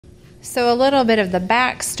So a little bit of the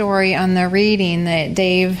backstory on the reading that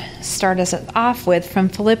Dave started us off with from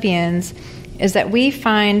Philippians is that we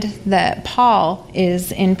find that Paul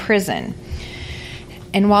is in prison.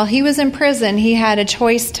 And while he was in prison, he had a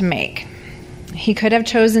choice to make. He could have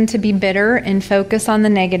chosen to be bitter and focus on the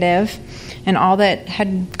negative and all that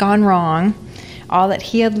had gone wrong, all that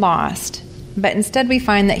he had lost. But instead we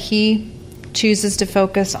find that he chooses to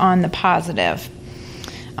focus on the positive,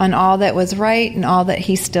 on all that was right and all that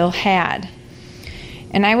he still had.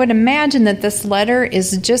 And I would imagine that this letter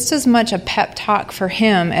is just as much a pep talk for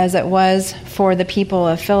him as it was for the people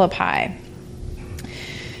of Philippi.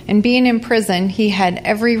 And being in prison, he had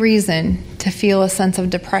every reason to feel a sense of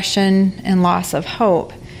depression and loss of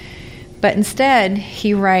hope. But instead,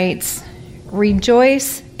 he writes,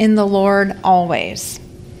 "Rejoice in the Lord always."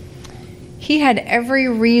 He had every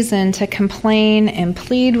reason to complain and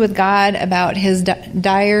plead with God about his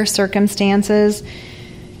dire circumstances,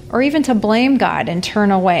 or even to blame God and turn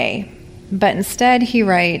away. But instead, he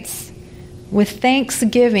writes, "With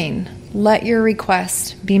thanksgiving, let your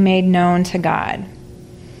requests be made known to God."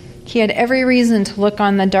 He had every reason to look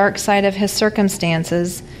on the dark side of his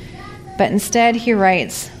circumstances, but instead he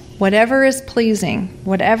writes, "Whatever is pleasing,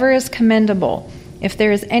 whatever is commendable, if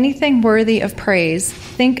there is anything worthy of praise,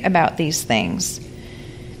 think about these things."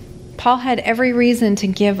 Paul had every reason to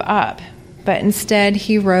give up, but instead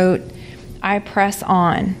he wrote, "I press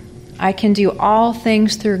on. I can do all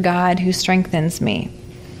things through God who strengthens me."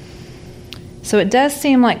 So it does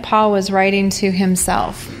seem like Paul was writing to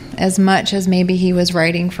himself as much as maybe he was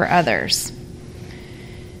writing for others.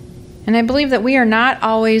 And I believe that we are not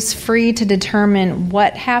always free to determine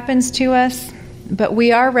what happens to us, but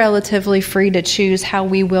we are relatively free to choose how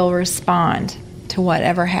we will respond to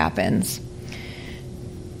whatever happens.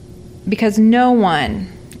 Because no one,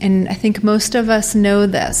 and I think most of us know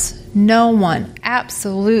this, no one,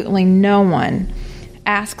 absolutely no one,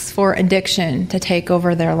 asks for addiction to take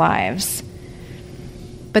over their lives.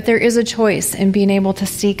 But there is a choice in being able to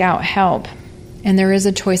seek out help, and there is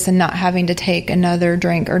a choice in not having to take another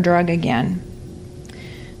drink or drug again.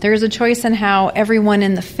 There is a choice in how everyone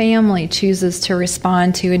in the family chooses to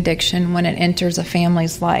respond to addiction when it enters a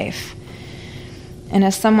family's life. And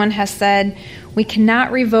as someone has said, we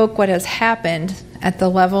cannot revoke what has happened at the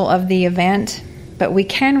level of the event, but we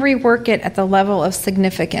can rework it at the level of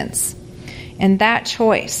significance. And that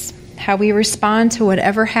choice, how we respond to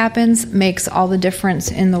whatever happens, makes all the difference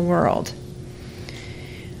in the world.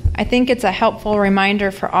 I think it's a helpful reminder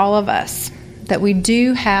for all of us that we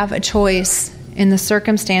do have a choice in the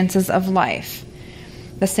circumstances of life,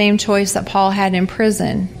 the same choice that Paul had in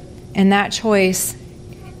prison, and that choice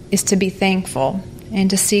is to be thankful and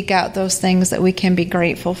to seek out those things that we can be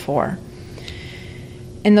grateful for.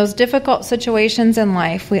 In those difficult situations in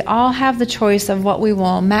life, we all have the choice of what we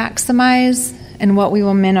will maximize and what we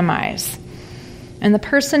will minimize. And the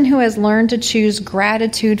person who has learned to choose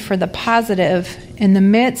gratitude for the positive in the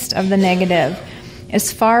midst of the negative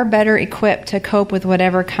is far better equipped to cope with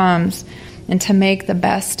whatever comes and to make the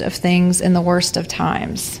best of things in the worst of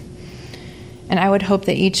times. And I would hope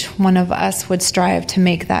that each one of us would strive to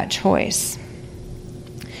make that choice.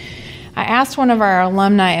 I asked one of our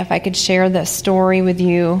alumni if I could share this story with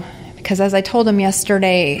you, because as I told him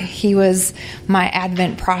yesterday, he was my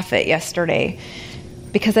Advent prophet yesterday,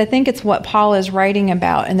 because I think it's what Paul is writing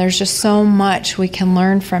about, and there's just so much we can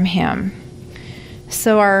learn from him.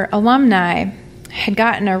 So our alumni had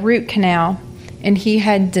gotten a root canal, and he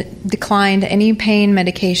had declined any pain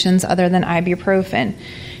medications other than ibuprofen.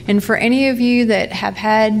 And for any of you that have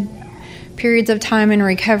had periods of time in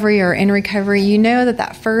recovery or in recovery, you know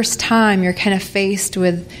that first time you're kind of faced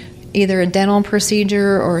with either a dental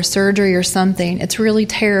procedure or a surgery or something, it's really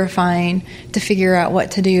terrifying to figure out what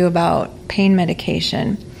to do about pain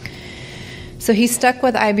medication. So he stuck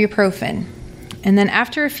with ibuprofen. And then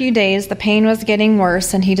after a few days, the pain was getting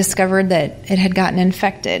worse, and he discovered that it had gotten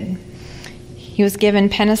infected. He was given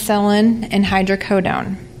penicillin and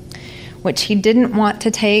hydrocodone, which he didn't want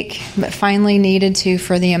to take, but finally needed to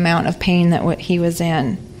for the amount of pain that he was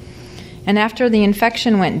in. And after the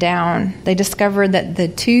infection went down, they discovered that the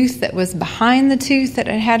tooth that was behind the tooth that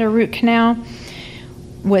had a root canal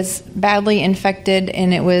was badly infected,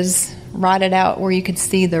 and it was rotted out where you could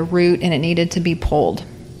see the root, and it needed to be pulled.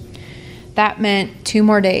 That meant 2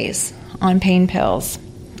 more days on pain pills.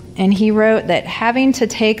 And he wrote that having to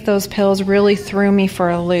take those pills really threw me for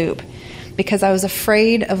a loop, because I was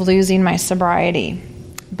afraid of losing my sobriety.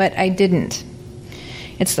 But I didn't.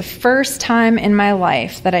 It's the first time in my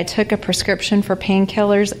life that I took a prescription for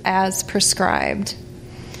painkillers as prescribed.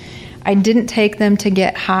 I didn't take them to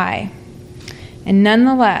get high. And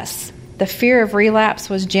nonetheless, The fear of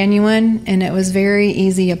relapse was genuine, and it was very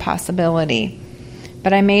easy a possibility.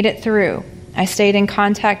 But I made it through. I stayed in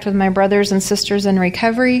contact with my brothers and sisters in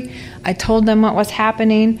recovery. I told them what was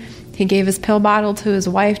happening. He gave his pill bottle to his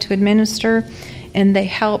wife to administer, and they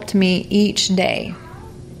helped me each day.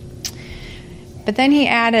 But then he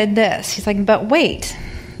added this. He's like, but wait,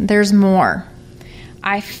 there's more.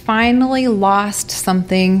 I finally lost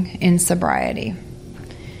something in sobriety.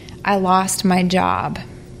 I lost my job.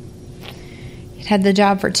 He'd had the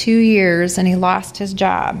job for 2 years, and he lost his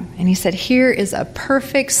job. And he said, here is a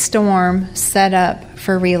perfect storm set up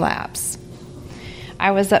for relapse. I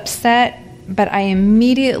was upset, but I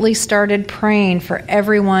immediately started praying for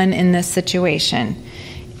everyone in this situation.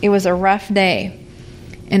 It was a rough day.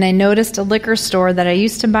 And I noticed a liquor store that I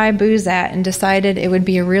used to buy booze at and decided it would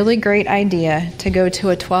be a really great idea to go to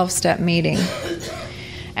a 12-step meeting.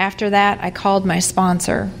 After that, I called my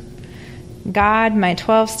sponsor. God, my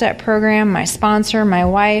 12-step program, my sponsor, my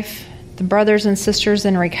wife, the brothers and sisters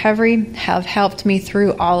in recovery have helped me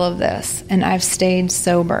through all of this, and I've stayed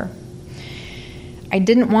sober. I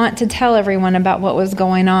didn't want to tell everyone about what was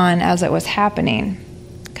going on as it was happening,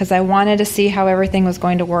 because I wanted to see how everything was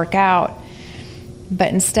going to work out. But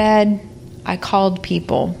instead, I called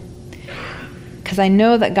people because I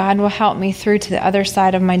know that God will help me through to the other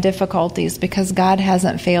side of my difficulties because God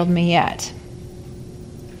hasn't failed me yet.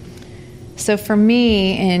 So for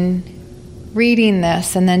me, in reading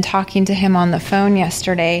this and then talking to him on the phone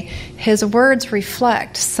yesterday, his words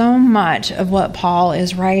reflect so much of what Paul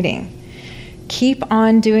is writing. Keep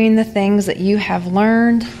on doing the things that you have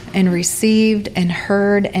learned and received and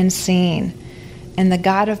heard and seen, and the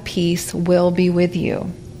God of peace will be with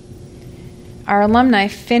you. Our alumni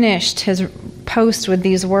finished his post with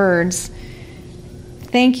these words,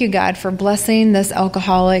 thank you, God, for blessing this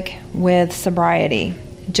alcoholic with sobriety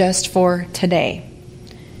just for today.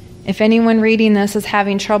 If anyone reading this is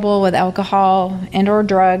having trouble with alcohol and or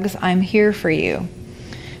drugs, I'm here for you.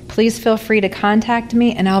 Please feel free to contact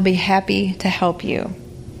me and I'll be happy to help you.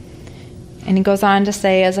 And he goes on to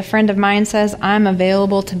say, as a friend of mine says, I'm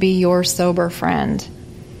available to be your sober friend.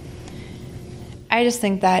 I just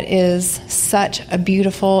think that is such a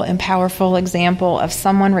beautiful and powerful example of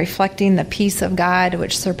someone reflecting the peace of God,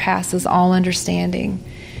 which surpasses all understanding,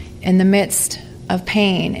 in the midst of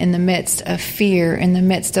pain, in the midst of fear, in the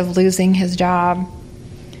midst of losing his job,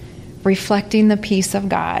 reflecting the peace of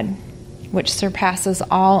God, which surpasses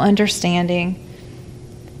all understanding.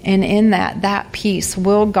 And in that peace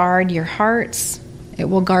will guard your hearts, it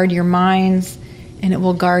will guard your minds, and it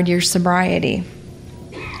will guard your sobriety.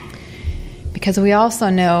 Because we also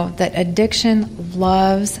know that addiction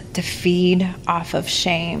loves to feed off of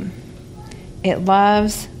shame. It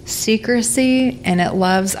loves secrecy and it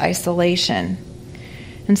loves isolation.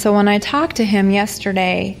 And so when I talked to him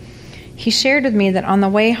yesterday, he shared with me that on the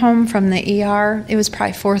way home from the ER, it was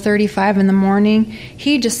probably 4:35 in the morning,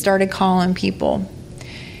 he just started calling people.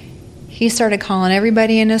 He started calling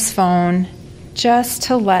everybody in his phone just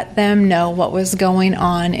to let them know what was going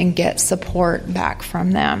on and get support back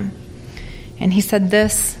from them. And he said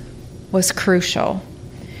this was crucial.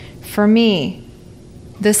 For me,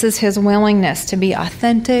 this is his willingness to be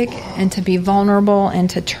authentic and to be vulnerable and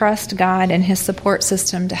to trust God and his support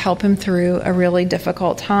system to help him through a really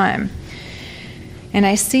difficult time. And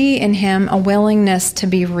I see in him a willingness to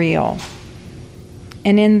be real.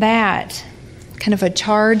 And in that, kind of a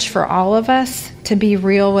charge for all of us to be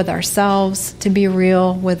real with ourselves, to be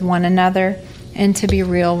real with one another, and to be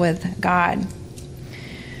real with God.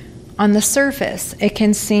 On the surface, it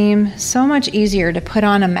can seem so much easier to put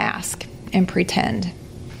on a mask and pretend.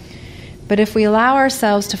 But if we allow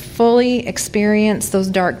ourselves to fully experience those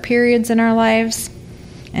dark periods in our lives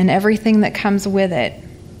and everything that comes with it,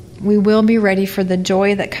 we will be ready for the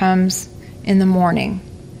joy that comes in the morning.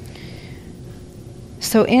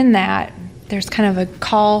 So in that, there's kind of a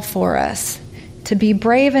call for us to be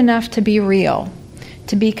brave enough to be real,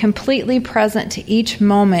 to be completely present to each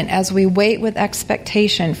moment as we wait with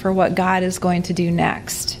expectation for what God is going to do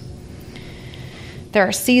next. There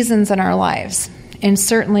are seasons in our lives, and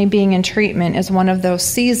certainly being in treatment is one of those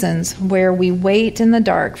seasons where we wait in the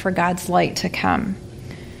dark for God's light to come.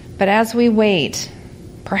 But as we wait,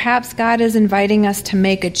 perhaps God is inviting us to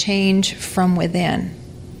make a change from within.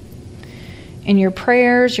 In your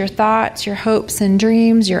prayers, your thoughts, your hopes and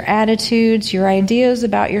dreams, your attitudes, your ideas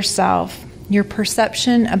about yourself, your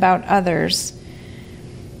perception about others,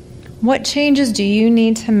 what changes do you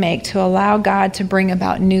need to make to allow God to bring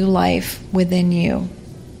about new life within you?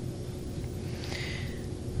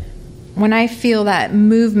 When I feel that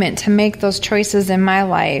movement to make those choices in my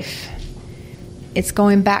life, it's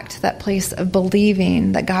going back to that place of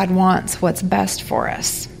believing that God wants what's best for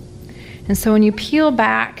us. And so when you peel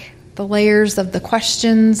back the layers of the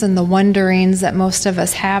questions and the wonderings that most of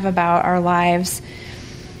us have about our lives,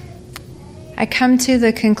 I come to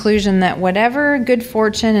the conclusion that whatever good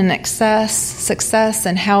fortune and success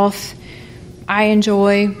and health I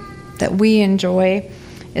enjoy, that we enjoy,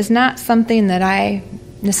 is not something that I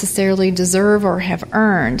necessarily deserve or have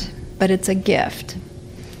earned, but it's a gift.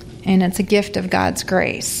 And it's a gift of God's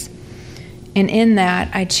grace. And in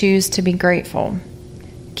that, I choose to be grateful.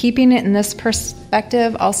 Keeping it in this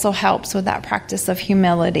perspective also helps with that practice of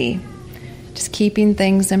humility, just keeping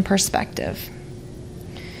things in perspective.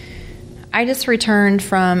 I just returned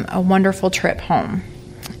from a wonderful trip home.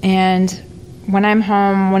 And when I'm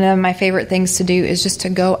home, one of my favorite things to do is just to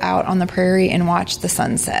go out on the prairie and watch the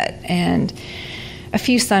sunset. And a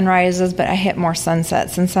few sunrises, but I hit more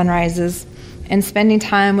sunsets than sunrises. And spending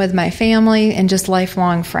time with my family and just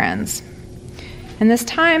lifelong friends. And this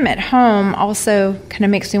time at home also kind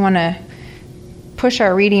of makes me want to push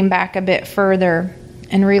our reading back a bit further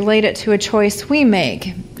and relate it to a choice we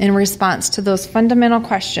make in response to those fundamental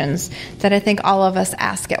questions that I think all of us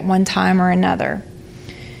ask at one time or another.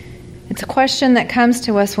 It's a question that comes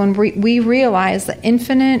to us when we realize the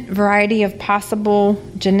infinite variety of possible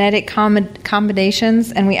genetic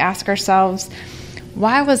combinations, and we ask ourselves,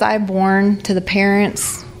 why was I born to the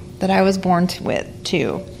parents that I was born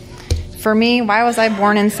to? For me, why was I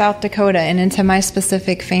born in South Dakota and into my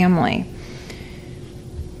specific family?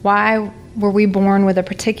 Why were we born with a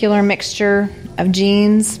particular mixture of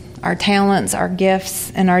genes, our talents, our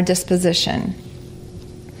gifts, and our disposition?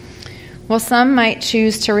 Well, some might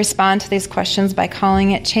choose to respond to these questions by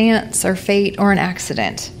calling it chance or fate or an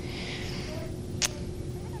accident.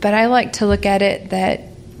 But I like to look at it that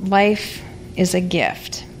life is a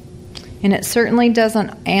gift. And it certainly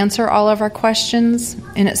doesn't answer all of our questions,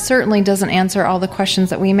 and it certainly doesn't answer all the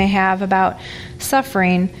questions that we may have about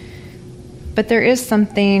suffering, but there is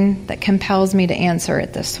something that compels me to answer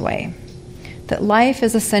it this way, that life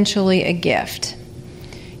is essentially a gift.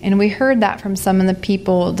 And we heard that from some of the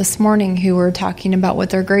people this morning who were talking about what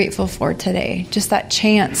they're grateful for today, just that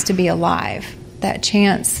chance to be alive, that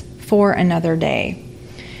chance for another day.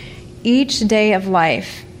 Each day of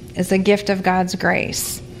life is a gift of God's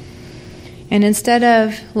grace. And instead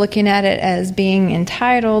of looking at it as being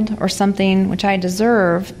entitled or something which I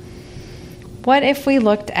deserve, what if we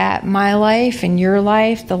looked at my life and your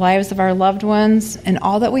life, the lives of our loved ones, and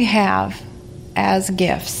all that we have as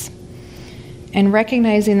gifts, and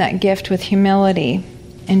recognizing that gift with humility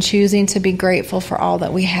and choosing to be grateful for all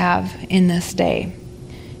that we have in this day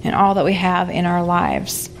and all that we have in our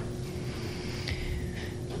lives.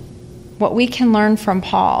 What we can learn from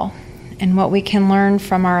Paul and what we can learn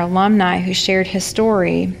from our alumni who shared his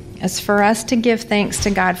story is for us to give thanks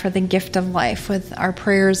to God for the gift of life with our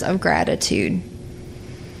prayers of gratitude.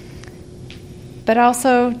 But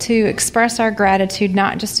also to express our gratitude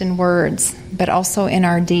not just in words, but also in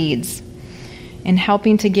our deeds, in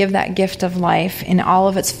helping to give that gift of life in all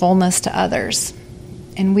of its fullness to others.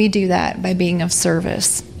 And we do that by being of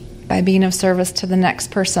service to the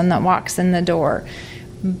next person that walks in the door,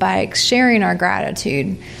 by sharing our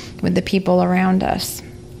gratitude with the people around us.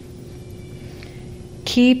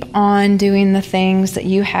 Keep on doing the things that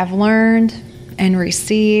you have learned and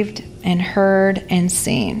received and heard and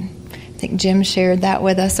seen. I think Jim shared that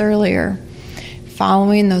with us earlier.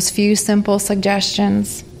 Following those few simple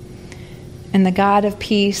suggestions, and the God of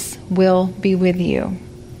peace will be with you.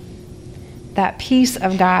 That peace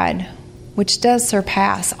of God, which does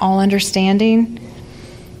surpass all understanding,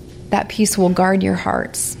 that peace will guard your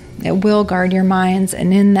hearts. It will guard your minds,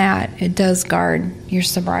 and in that, it does guard your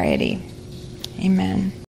sobriety.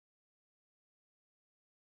 Amen.